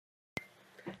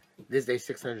This day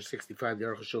 665, the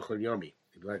Aruch Shulchan Yomi.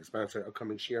 If you'd like to sponsor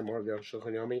upcoming share more of the Aruch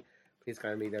Shulchan Yomi, please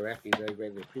contact me directly. Very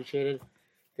greatly appreciated.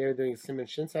 They're doing Simon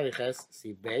Shin Sariches,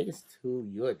 see base to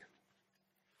Yud.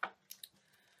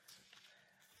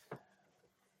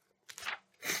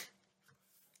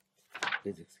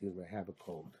 Please excuse me, I have a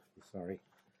cold. I'm sorry.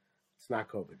 It's not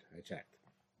COVID. I checked.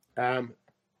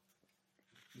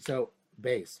 So,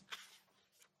 base.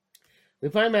 We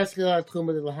find masculine tchum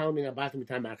with the lahalmin abatim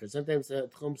time. Sometimes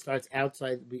tchum starts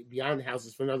outside, beyond the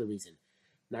houses for another reason,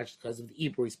 not just because of the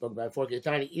Ibur we spoke about before.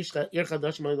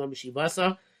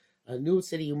 A new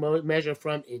city you measure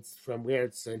from where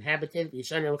it's inhabited.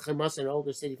 An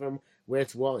older city from where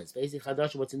its wall is. Basically,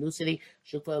 Chadash, what's a new city?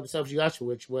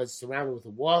 Which was surrounded with a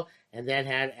wall, and then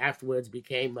had afterwards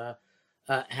became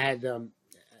that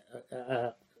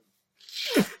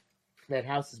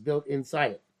house is built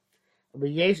inside it.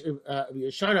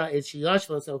 Yeshana is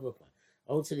Shiyashva Sofa.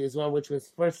 Old city is one which was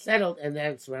first settled and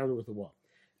then surrounded with a wall.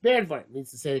 Beredvar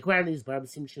means to say the quantities,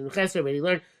 Barbasim Shin Cheser, already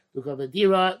learned. Look up the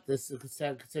Dira, this is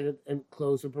considered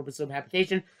enclosed for purpose of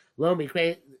habitation. Lo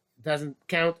Mikre doesn't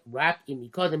count. Rak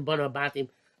Imikodim Bono Batim,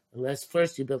 unless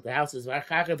first you built the houses, and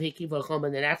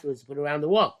then afterwards you put around the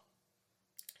wall.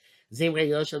 This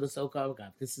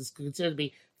is considered to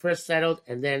be first settled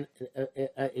and then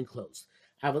enclosed.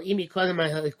 But if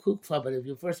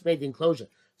you first made the enclosure,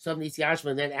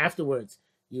 and then afterwards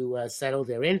you settled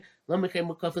therein,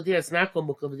 it's not called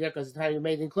Mukavadir because the time you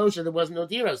made the enclosure there was no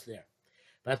diros there.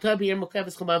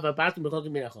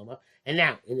 And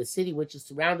now, in a city which is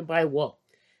surrounded by a wall,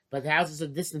 but the houses are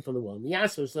distant from the wall,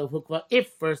 if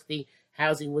first the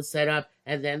housing was set up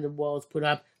and then the wall is put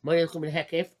up,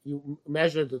 you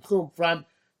measure the tchum from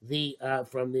the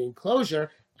enclosure,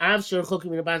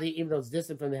 even though it's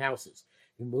distant from the houses.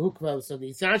 So the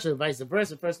essential vice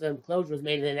versa, first the enclosure was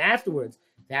made and then afterwards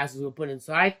the houses were put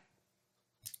inside.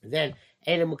 Then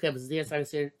enclosed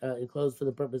for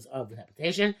the purpose of the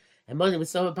habitation. And most of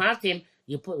the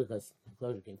you put, because the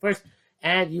enclosure came first,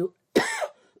 and you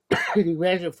you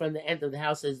measure from the end of the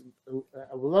house as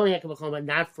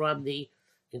not from the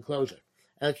enclosure.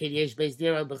 Unless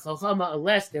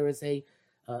there is there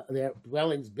are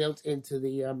dwellings built into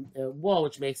the wall,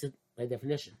 which makes it by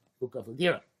definition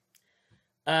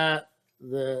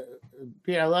the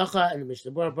Pir Halacha and the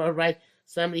Mishnah Berurah write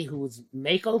somebody who was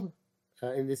makel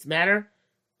in this matter.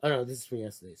 Oh no, this is from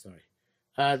yesterday. Sorry,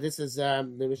 this is the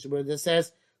Mishnah Berurah that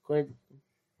says according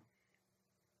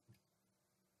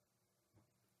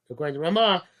to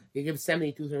Ramah, you give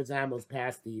 72 amos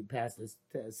past this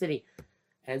city,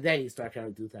 and then you start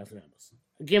counting 2,000 amos.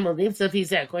 Gimel Nimtzaf, he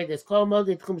said according to this Kol Mod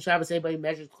Tchum Shabbos, anybody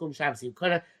measures Tchum Shabbos. He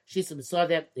could have Shisa saw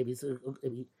that if he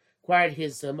acquired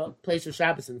his place of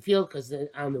Shabbos in the field, because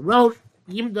on the road,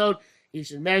 Yimdod, he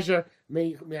should measure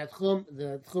the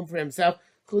Tchum for himself,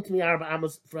 Chutmi Arba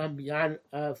Amos from beyond,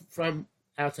 from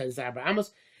outside his Arba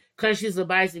Amos. Kanshis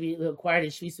Labais, if he acquired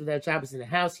his Shvis of that Shabbos in the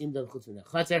house, Yimdod Chutmi the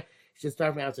Chatzer, he should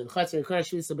start from outside the Chatzer.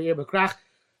 Kanshis Labir Bakrach,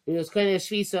 if he was kind of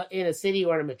Shvisa in a city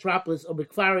or a metropolis, or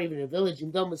Bekfar, even a village,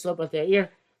 Yimdod Mitzvot their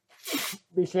ear,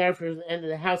 be sure for the end of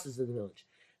the houses of the village.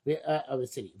 Of the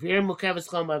city. To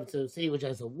the city which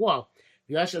has a wall.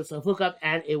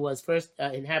 And it was first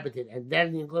inhabited, and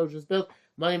then the enclosure was built.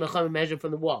 Measured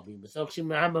from the wall.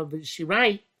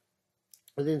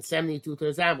 Within 72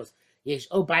 amos. Yesh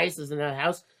Obais is another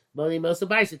house. Most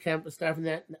Obais can't start from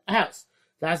that house.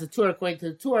 That's a tour according to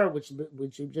the tour, which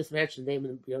you just mentioned, name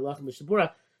in the Halacha Mishnah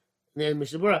Berurah. Then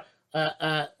Mishnah Berurah.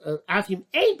 Afim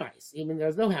a bais, even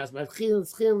there's no house. But they'll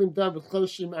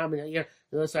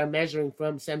start measuring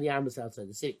from 70 amos outside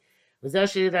the city.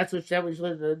 That's what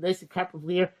the basic carpet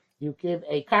here. You give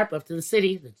a carpet to the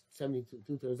city, that's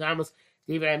 72 amos.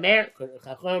 Say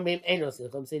don't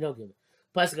give it.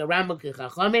 Plus a Rambam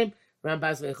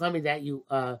that you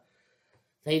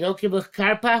they don't give a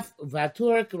karpaf,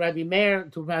 vatur, Rabbi Meir,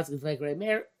 to pass is like Rabbi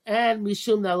Meir, and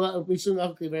Mishum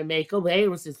Rabbi Meir,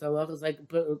 Kobeirus is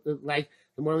like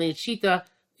the more lenient Shita,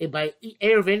 by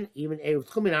Ervin, even Erev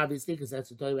Tchumen, obviously, because that's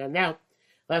what we're talking about now.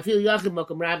 But I feel Yachim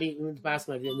Mokum Rabbi, even to pass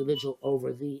like the individual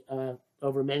over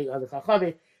many other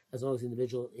Chachamim, as long as the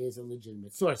individual is a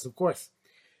legitimate source, of course.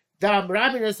 We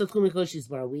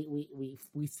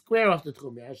square off the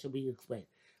Tchum, that should be explained.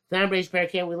 We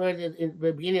learned in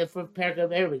the beginning of the first paragraph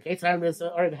of Arabic. How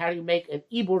do you make an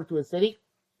ibur to a city?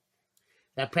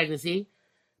 That pregnancy.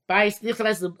 Well,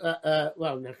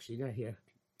 actually, not here.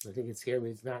 I think it's here, but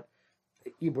it's not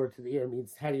ibur to the ear. It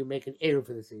means how do you make an eruv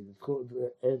for the city?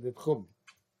 The tchum.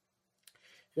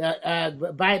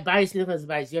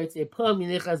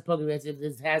 If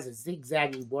this has a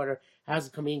zigzagging border, how's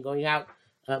it coming in, going out?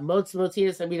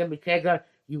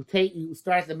 You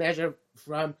start the measure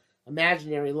from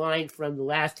imaginary line from the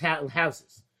last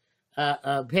houses.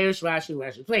 Perish Rashi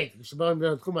explains. Shabon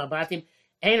the Tchum Abatim,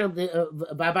 and the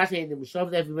Babatim and the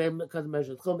Mishov that because of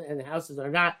measure Tchum, and the houses are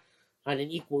not on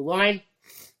an equal line.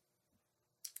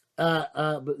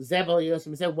 But Zebel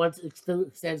Yosim said one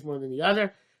extends more than the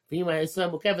other. Vima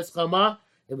Yisrael Mukevas Choma,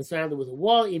 it was surrounded with a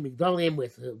wall, in Migdolim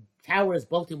with towers,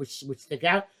 both which stick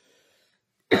out.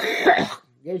 And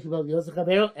there's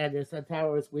some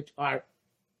towers which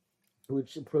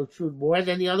protrude more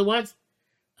than the other ones.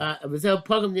 Let's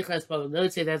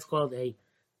say that's called a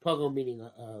pogum, meaning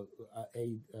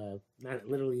not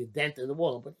literally a dent in the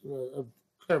wall, but a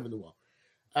curve in the wall.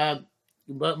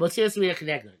 But Mosias Rita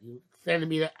Connector, you extend the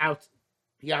meter out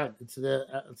beyond to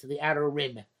the outer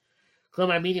rim.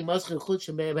 Meaning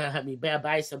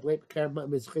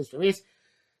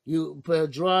you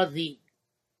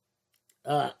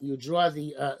draw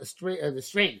the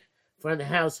string from the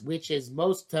house which is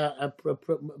most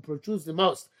protrudes the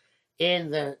most in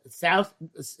the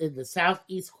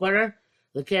southeast corner.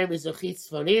 The camera is to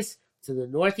the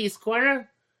northeast corner.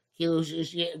 So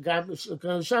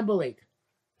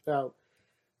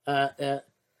I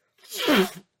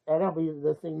don't believe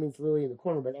the thing means literally in the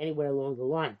corner, but anywhere along the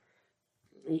line,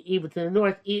 even to the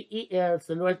north, to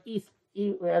the northeast,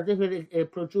 as if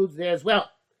it protrudes there as well,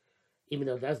 even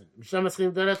though it doesn't.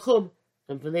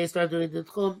 And when they start doing the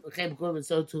tchum, and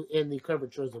so too in the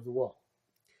curvatures of the wall.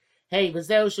 Hey,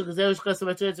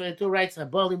 two rights.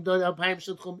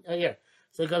 Here,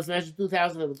 so it comes to measure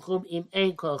 2,000 of the tchum im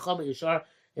ein kol chom yishar.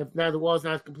 If now the wall is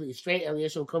not completely straight,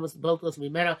 Eliashim comes both goes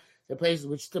mimena, the places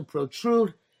which still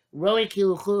protrude. Rowing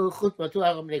kilu chut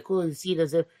matu you see it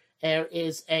as if there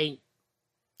is a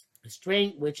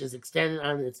string which is extended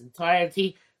on its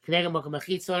entirety, starting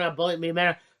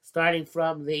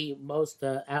from the most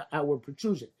outward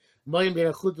protrusion.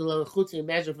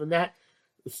 Imagine from that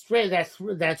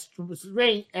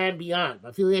string and beyond.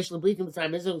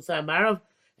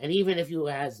 And even if you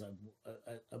has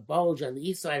a bulge on the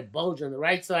east side, bulge on the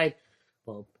right side,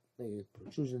 well, maybe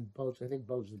protrusion, bulge, I think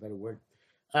bulge is a better word.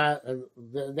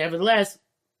 Nevertheless,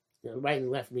 right and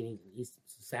left meaning east,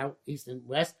 south, east and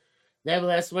west.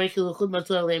 Nevertheless, we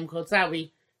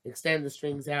extend the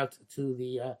strings out to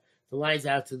the lines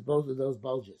out to both of those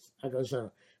bulges. There's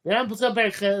a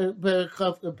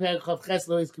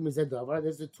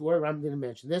tour. I'm going to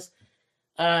mention this.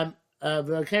 And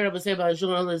the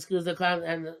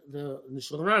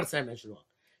Shulchan mentioned all.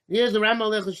 Here's the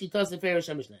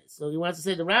Rambam. So he wants to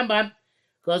say the Rambam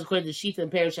goes according to Shita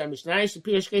and Perish HaMishnai.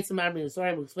 Shapir Shkeitzim Armin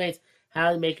Yisrael explains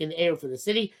how to make an error for the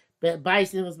city. But by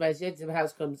Sniffles, by Shit, if a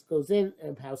house goes in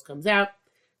and a house comes out.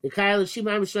 The Kyle of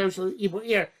Shima Mishram Shal Ibor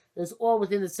Ir is all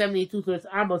within the 72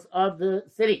 amos of the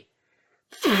city.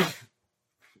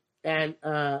 And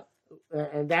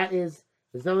that is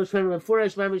there's no Mishram of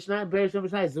Furash Mishnai, Berish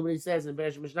Mishnai, is what he says in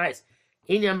Berish Mishnai.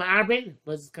 Inya Ma'arbin,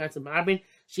 what's this concept of Ma'arbin?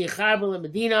 Sheicharbel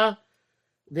Medina.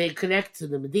 They connect to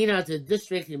the Medina, to the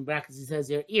district, in brackets he says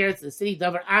here, ear, to the city,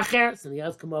 Davar Acher, something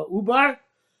else come out, Ubar,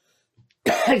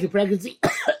 the pregnancy.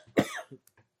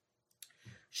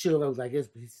 Shul looks like this,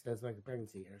 but that's like a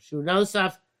pregnancy here. Shul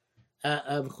Nosaf,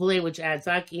 of Chule, which adds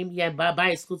Akim, yeah,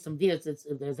 Babai, Skut Medina,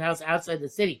 if there's a house outside the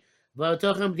city,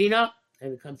 Votocham Medina,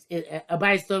 and it comes in,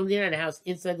 Abai Stone Medina, and a house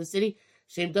inside the city,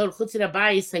 Shem Dor Chutzir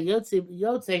Abai,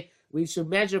 Sayotze, we should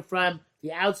measure from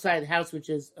the outside house, which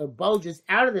is bulges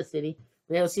out of the city.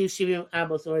 They'll see Shivim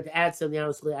Amos or to add something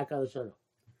else to the Akal Shono.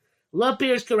 Lo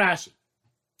Pirish Karashi.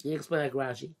 You explain like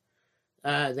Rashi.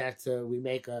 That we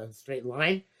make a straight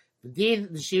line. The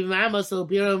Shivim Amos will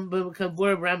become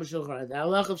word of Ramashulchar. The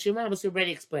Allah of Shivim Amos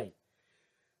already explained.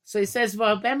 So he says,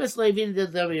 well, Bemis Levin the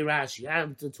Rashi.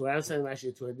 I'm saying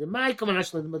Rashi to it. The my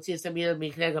Kamash, the Motzia Samir,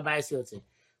 Miknega Bais Yotze.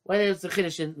 Whether it's the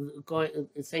Kiddush and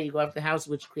saying you go up the house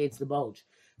which creates the bulge.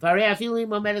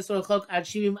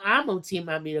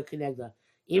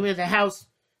 Even if the house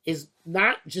is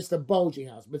not just a bulging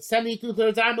house, but 72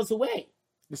 amos away,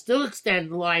 you still extend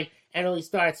the line and only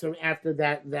starts from after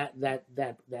that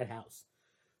house.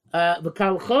 The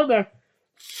Kal Chomer,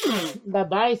 the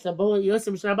Bais, the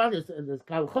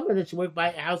Kal Chomer that you work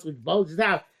by a house which bulges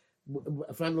out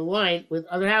from the line with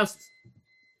other houses.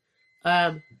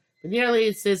 But nearly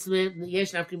it says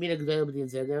Yesh Nafkamina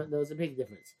Gdel there's a big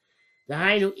difference. The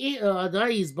Hainu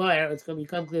is bar, it's going to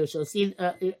become clear. So we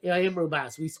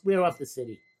square off the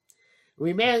city.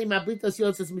 We mainly Mablitos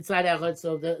Yotzes Mitzad Echad,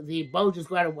 so the bulges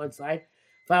go out on one side.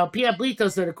 While Pia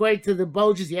Blitos, and according to the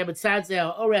bulges, you have Mitzad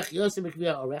Orech Yosem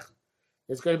Mikvia Orech.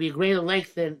 There's going to be a greater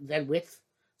length than width,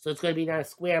 so it's going to be not a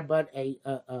square but a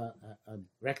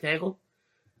rectangle.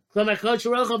 So my coach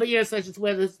Rochel over here, such as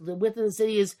where the width of the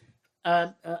city is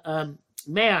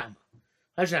me'am.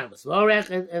 100 amos. Orech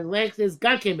and length is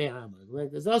Gake Mehama.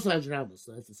 Length is also 100 amos,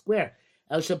 so that's a square.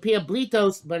 El Shapia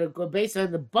Blitos, but based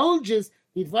on the bulges,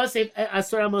 Yidvasev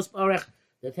Asur amos Orech,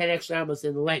 the 10 extra amos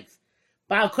in the length.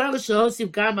 Baal Korah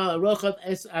Shehosiv Gamal Arochav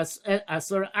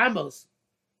Asur amos.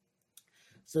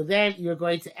 So then you're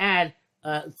going to add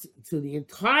to the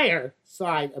entire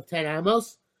side of 10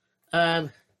 amos,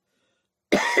 Kadesh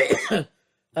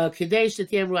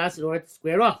Shetiem Ruas in order to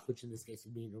square off, which in this case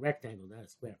would mean a rectangle, not a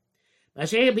square. But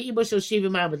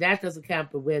that doesn't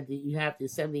count for where you have the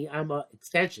 70 amma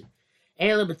extension.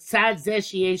 It's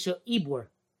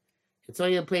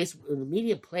only a place, an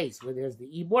immediate place where there's the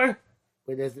ibor,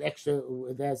 where there's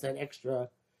an extra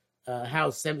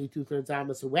house 72 thirds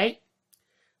amos away.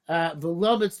 And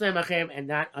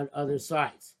not on other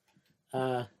sides.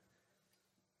 I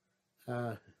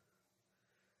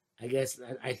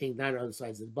think not on other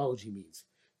sides of the bulge, he means.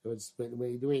 So it's when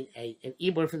you're doing an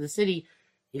ibor for the city,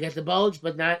 you get the bulge,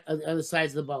 but not on the other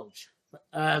sides of the bulge.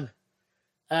 According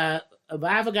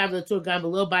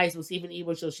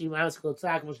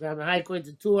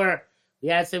to Tur, we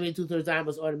had 72 thirds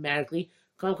amos automatically.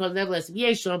 Nevertheless,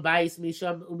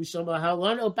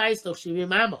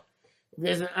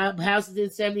 there's a house that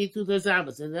did 72 thirds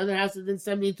amos, and another house that did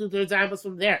 72 thirds amos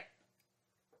from there.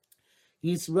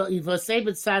 He's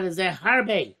side is that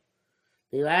harbe.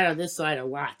 They add on this side a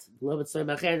lot. Not on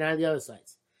the other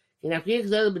sides. So there's a big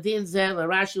difference between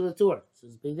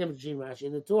Rashi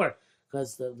and the Torah,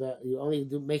 because you only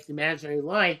make the imaginary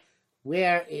line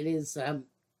where it is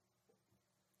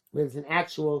with an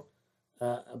actual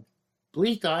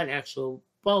blita, an actual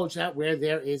bulge, not where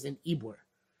there is an ibor.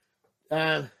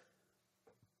 So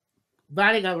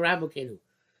the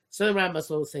Rambam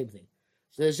saw the same thing.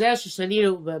 So the Zesh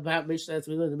Shanidu about Mishnah, as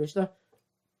we learned the Mishnah,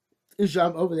 is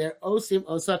over there. Osim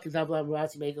Osak Kitablam,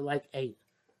 make it like a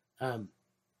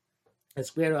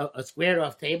squared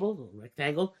off table, a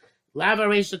rectangle. Lava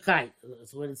Resha Kai.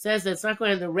 So when it says that it's not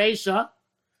going to the Resha,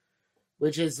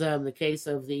 which is the case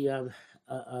of the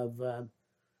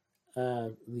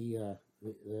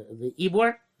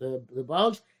Ibor, the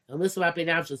bulge, and this about being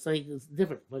option, something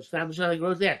different. But something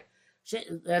grows there.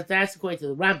 That's according to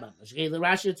the Rambam. The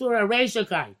Rashi Torah Resha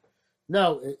Kai.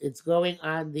 No, it's going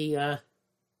on the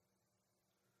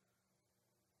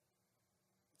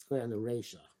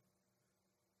Resha.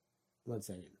 1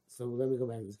 second. So let me go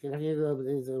back. Can I hear the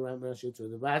Rashi Torah?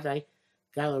 The Vadai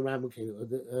Gala Rambam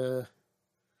Kenu.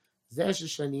 Zesh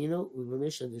Shanino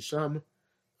Uvemisha the Sham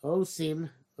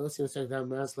Osim Sakdam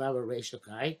Maslava Resha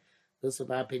Kai. This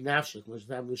about Pinafshik, which is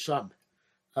having Sham.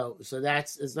 Oh, so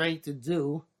it's nothing to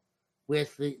do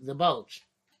with the bulge.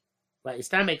 Right,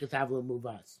 it's not make a tavla move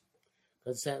us.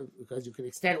 Because you can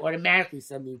extend automatically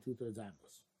 72 thirds amos.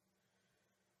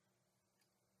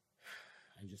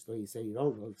 I just thought you said you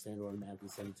don't extend automatically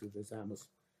 72 thirds amos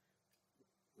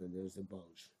when there's a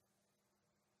bulge.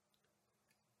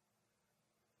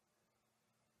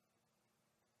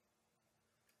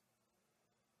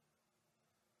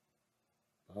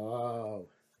 Oh,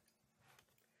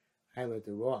 I learned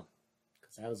it wrong.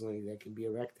 I was wondering that can be a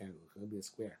rectangle, it can be a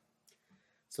square.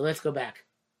 So let's go back.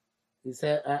 He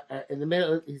said in the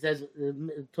middle. He says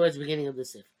towards the beginning of the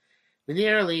sif.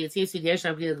 Linearly, it seems to be there's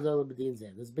a big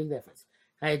difference.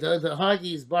 The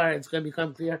Hagis bar, it's going to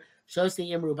become clear. Shows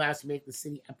the Imrubas to make the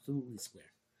city absolutely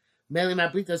square. So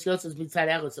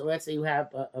let's say you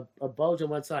have a bulge on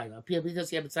one side. And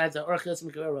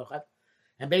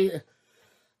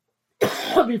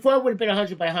before it would have been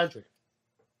 100 by 100.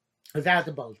 Without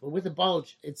the bulge, but with the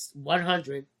bulge, it's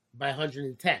 100 by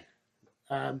 110.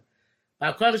 So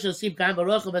now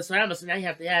you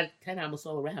have to add 10 amos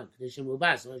all around. So it should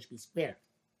be square.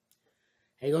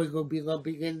 And you're going to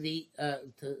begin the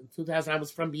 2,000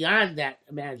 amos from beyond that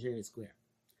imaginary square.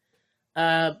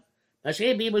 That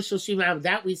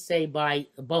we say by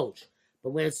a bulge,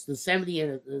 but when it's the 70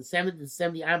 and the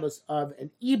 70 amos of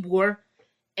an ibor.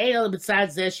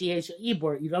 Besides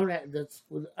Ibor, you don't have the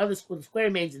square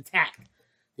remains intact.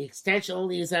 The extension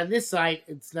only is on this side.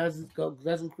 It doesn't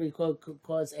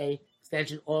cause a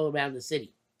extension all around the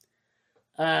city.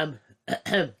 According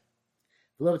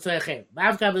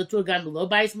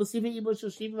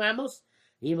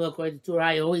to Torah,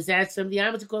 I always add 70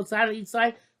 amos to call side on each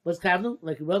side. What's kavnu?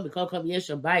 Like you wrote,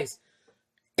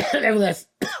 nevertheless,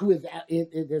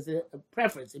 there's a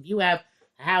preference. If you have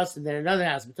house and then another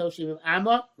house, that's going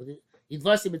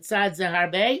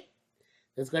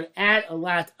to add a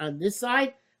lot on this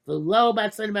side, the low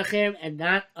and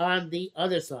not on the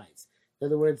other sides. In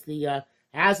other words, the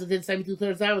house within 72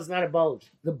 thirds time is not a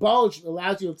bulge. The bulge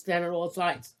allows you to extend on all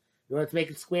sides in order to make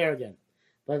it square again.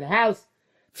 But the house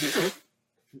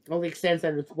only extends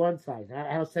on its one side.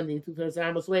 How 72 thirds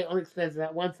amos way only extends on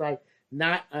that one side,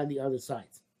 not on the other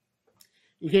sides.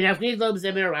 You can have green globes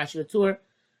and Rashi tour.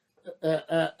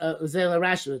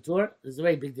 Rashi tour. There's a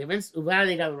very big difference.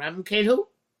 Uvali got Ram Kehu.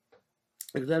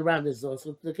 The Ram is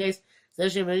also the case.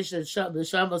 That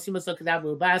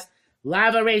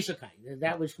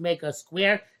which make a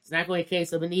square, it's not going to be a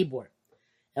case of an e-board.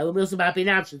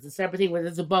 It's a separate thing where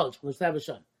there's a bulge. Show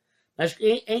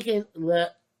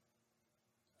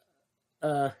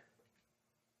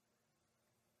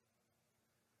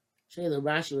you the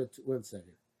Rashi with 1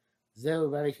 second.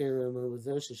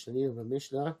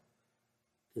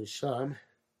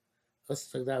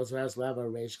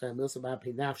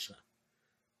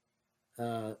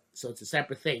 So it's a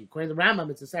separate thing. According to the Rambam,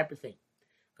 it's a separate thing.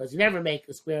 Because you never make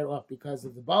a square off because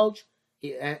of the bulge,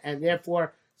 and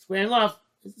therefore squaring off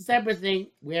is a separate thing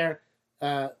where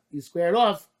you square it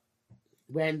off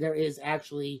when there is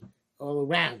actually all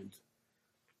around.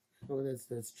 Oh,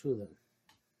 that's true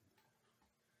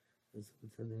then.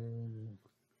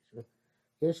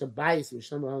 Here's a bias.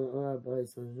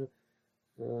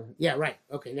 Yeah, right.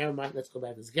 Okay, never mind. Let's go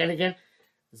back to this again.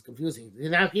 It's confusing.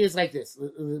 Now here's like this.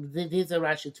 These are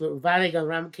Rashi to Valega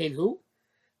Ram Kain who?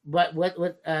 But what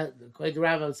according to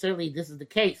Rav, certainly this is the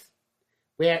case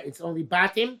where it's only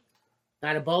batim,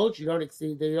 not a bulge. You don't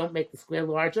exceed. They don't make the square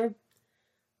larger.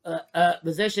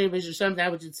 Possession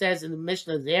that which it says in the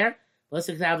Mishnah there. You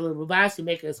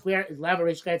make a square. It's lava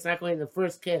rishka. It's not going in the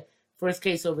first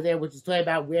case over there, which is talking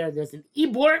about where there's an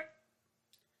ibor.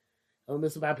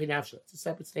 It's a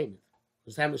separate statement.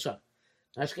 Rashi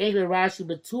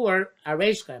Batur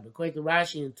Areshka. According to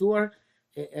Rashi and Tur,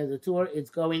 the Tur it's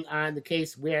going on the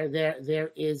case where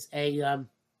there is a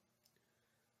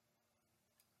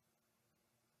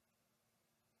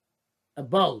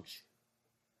bulge.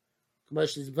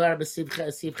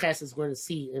 Sivches is going to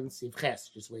see in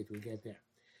Sivches. Just wait till we get there.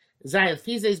 Zion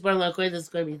Fiza is born like this is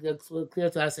going to be clear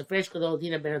to us. A fresh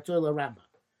Kodolina Benatur La Ramba.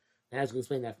 Now I was going to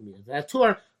explain that for me. The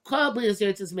Tur probably is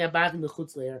here to me about the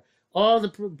chutz layer. All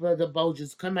the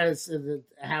bulges come out of the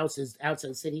houses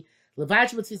outside the city.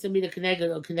 Besides extending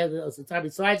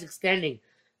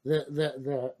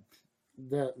the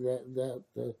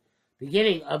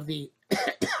beginning of the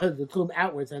the tomb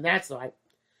outwards on that side,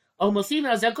 almost even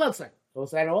as a close side,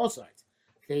 also on all sides.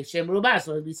 Okay, Shem Rubah,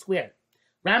 so it'll be square.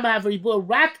 Rambam Ribu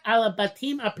Rak ala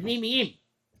Batim Apnimiyim.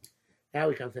 Now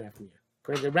we come to that from here.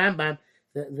 According to Rambam,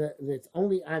 it's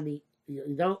only on the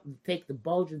you don't take the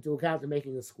bulge into account in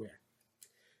making a square.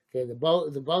 Okay,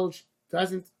 the bulge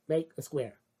doesn't make a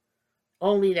square.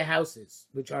 Only the houses,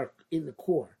 which are in the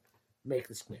core, make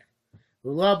the square. The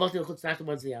law both in the chutz, not the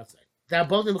ones on the outside. Now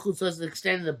both in the chutz doesn't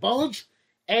extend the bulge.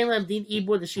 Elam din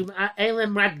ibur the shima.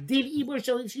 Elam rak din ibur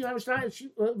shima.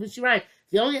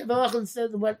 The only halacha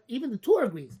said what even the Torah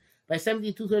agrees by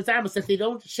 72 thirds amos that they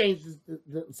don't change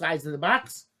the size of the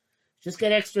box, just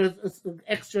get extra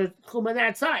chum on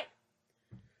that side.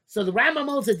 So the Rambam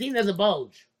holds the din of the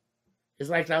bulge. It's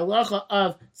like the halacha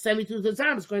of 72 thirds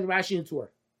amos going to Rashi and Torah.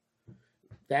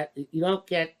 That you don't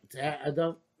get,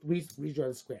 don't redraw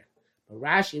the square. But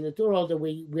Rashi and the Torah,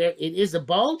 where it is a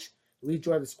bulge,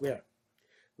 redraw the square.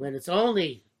 When it's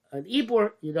only an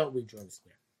ibor, you don't redraw the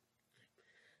square.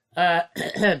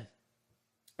 And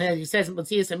he says,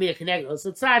 "Matthias Amir connected."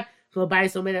 So tzad so by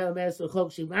so many so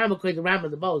close. I'm according to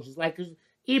Rambam the bulge. It's like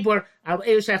ibor. I'm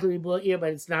ibor here,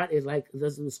 but it's not. It's like it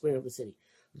doesn't the square of the city.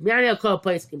 Mariel call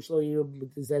place can show you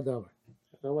the Z over.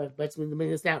 No way, let's move the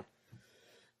minutes down.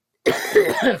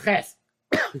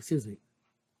 Excuse me.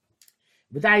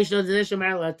 But that you show the initial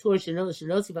marital tour should know if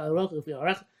you are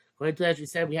going to as we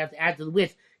said we have to add to the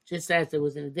width, just as there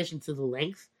was in addition to the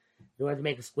length. In order to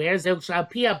make a square, this is when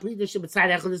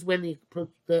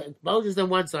the bulges on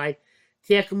one side,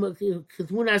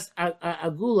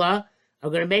 agula are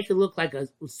going to make it look like a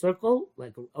circle,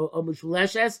 like a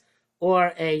mishuleshes,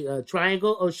 or a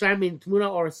triangle, or shamin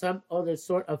tmuna, or some other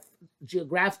sort of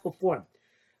geographical form.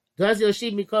 Does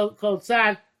Yoshib Mikol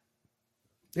Tzad,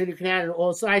 then you can add on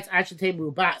all sides, actually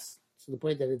rubas, to the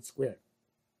point that it's square.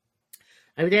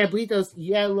 I mean, they have blitos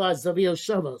yellow zavio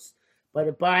shavos,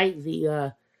 but by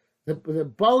the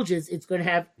bulges, it's going to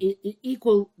have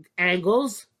equal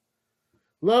angles.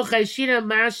 Lo chayshina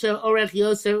masha orech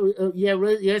yosim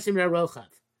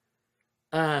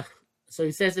rochav. So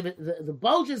he says the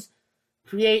bulges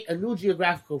create a new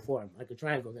geographical form, like a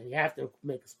triangle. Then you have to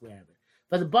make a square of it.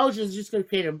 But the bulges is just going to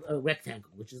create a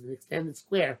rectangle, which is an extended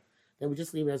square. Then we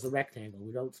just leave it as a rectangle.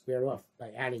 We don't square off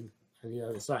by adding on the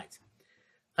other sides.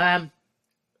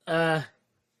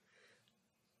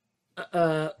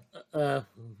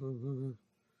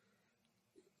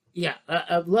 Yeah.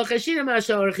 Look, Hashina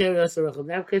Masha or Chirios.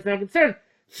 Now, case not concerned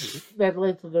that the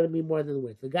length is going to be more than the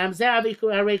width. The Gamza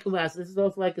Abiku This is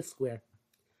also like a square.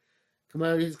 Come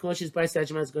on, this question is by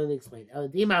Sachman is going to explain.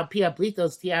 Dima Pia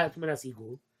Plitos Tia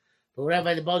Tumanasigu. But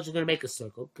wherever the bulge is going to make a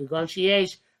circle. Kagon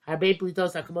Shiesh, Harbe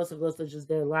Plitos, Akamosa goes to just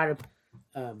there are a lot of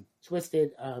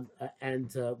twisted and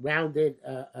rounded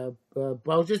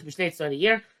bulges, which states on a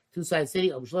year, two-sided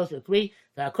city, or 3.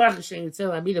 The Akarch Shem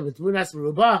Yitzil Amida with Munas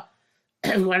Ruba.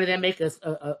 One of them make what's it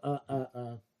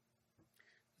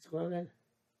called again?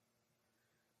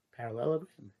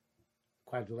 Parallelogram?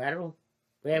 Quadrilateral?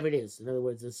 Whatever it is. In other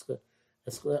words, a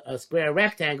square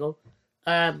rectangle.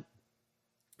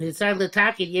 Inside the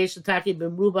taki, yesh the taki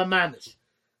b'mruba mamish.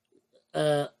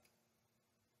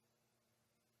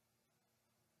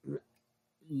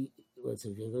 What's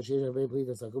it?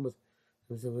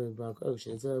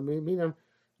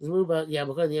 Yeah,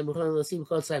 because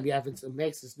it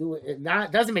makes this new. It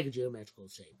doesn't make a geometrical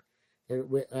shape. And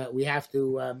we have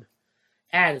to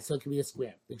add it so it can be a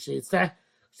square. If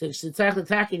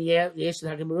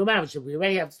we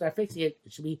already have to start fixing it,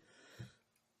 it should be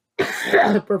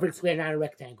a perfect square, not a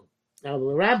rectangle. Now the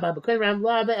Rambam, because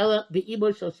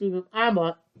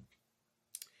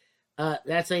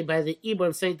that's saying by the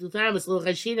Ibor saying 2 times,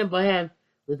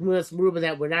 with Muras Muruba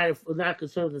that we're not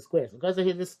concerned with the squares. Because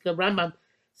of this Rambam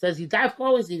says you don't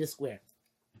always need a square.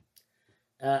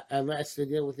 Unless to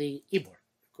deal with the Ibor.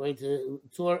 According to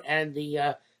Tur and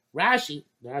the Rashi,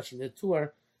 the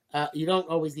Tur, you don't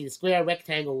always need a square.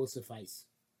 Rectangle will suffice.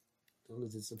 As long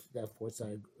as it's that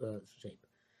 4-sided shape.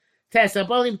 Test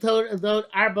abolim tod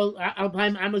arbo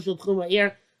alpine amashul tchuma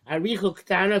air arichu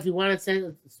ktana. If you want to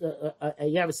send,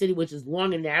 you have a city which is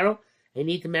long and narrow, and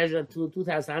you need to measure up to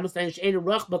 2,000 amos. Then she'ena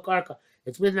roch bakarka.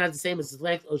 It's really not the same as its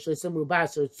length. Oshosim rubah,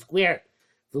 so it's square.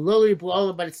 The lowly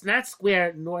buola, but it's not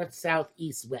square north, south,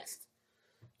 east, west.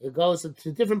 It goes to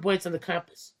different points on the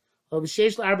compass.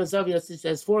 Obishesh l'arba zavios, it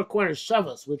has 4 corners,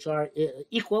 shavos, which are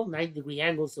equal, 90-degree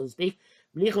angles, so to speak.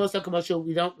 We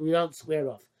don't square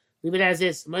off. Leave it as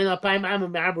is. And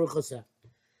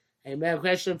my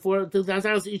question for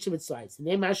 2,000 each of its sides. The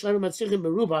name Hashanah Matzichin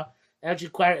Meruba that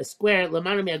require a square. We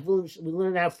learn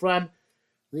that from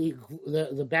the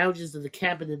boundaries of the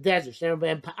camp in the desert.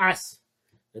 Paas.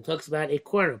 It talks about a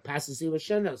corner. Paas is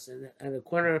Ivashanos, and a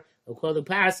corner called the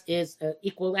pass is an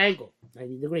equal angle,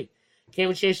 90-degree.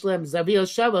 Zavil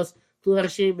Shavos,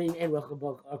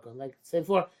 like I said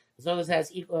before, as long as it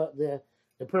has equal the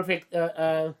perfect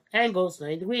angles,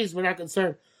 90 degrees, we're not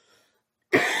concerned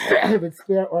if it's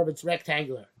square or if it's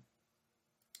rectangular.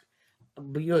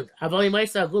 But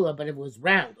if it was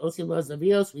round,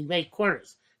 we make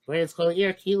corners. When it's called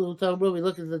ear, we look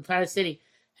at the entire city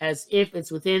as if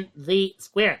it's within the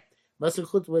square,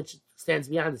 which extends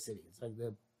beyond the city. It's like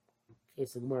the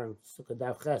case of Gemara, Sukkah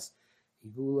Dav Ches,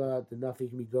 Igula, the Nafi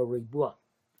can be go Ribua.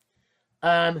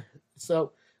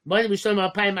 So, obviously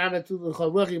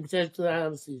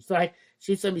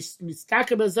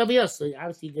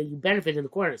you benefit in the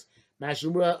corners. That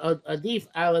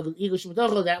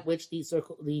which the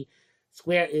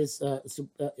square is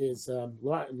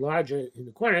larger in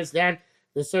the corners than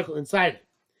the circle inside it.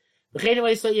 The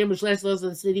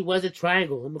city was a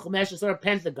triangle. And a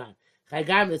pentagon.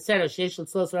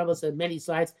 Said many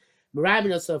sides.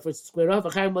 So for square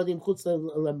off, and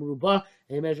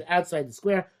you measure outside the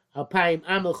square. Alpine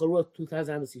Amal Charut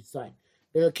 2,000 amos each side.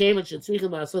 And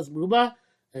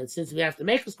since we have to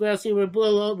make a square, we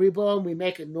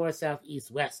make it north, south,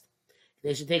 east, west.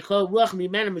 They should take so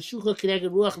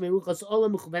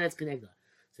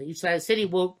each side of the city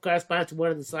will correspond to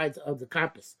one of the sides of the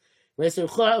compass. It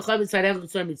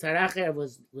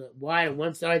was wide on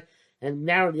one side and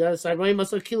narrow on the other side. Look at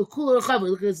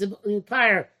the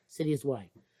entire city is wide.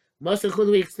 Most of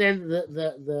we extend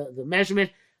the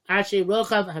measurement. You extend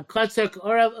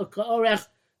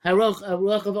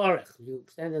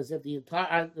as if the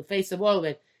entire the face of all of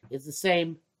it is the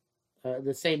same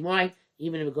line,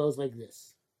 even if it goes like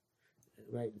this.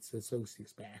 Right? So it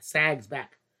sags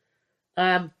back.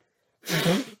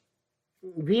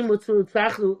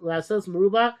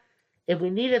 If we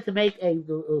needed to make a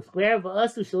square of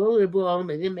us to show they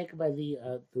didn't make it by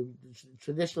the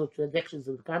traditional traditions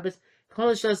of the compass.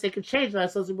 They could change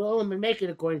and make it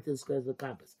according to the squares of the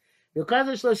compass. But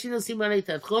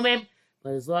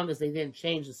as long as they didn't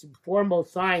change the formal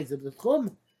signs of the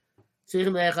tchum,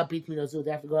 they have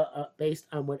to go based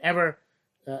on whatever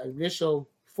initial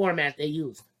format they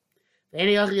used. An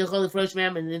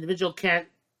individual can't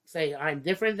say, I'm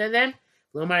different than them.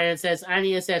 Lomarian says,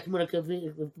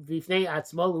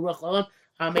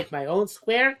 I'll make my own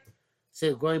square.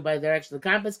 So going by the direction of the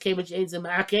compass,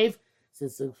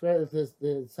 since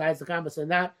the size of the compass are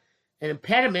not an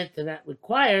impediment, they're not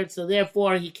required, so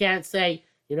therefore he can't say,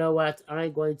 you know what,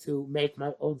 I'm going to make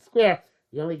my own square.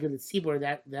 You only give the tzibur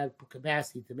that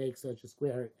capacity to make such a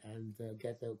square and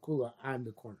get the kula on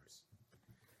the corners.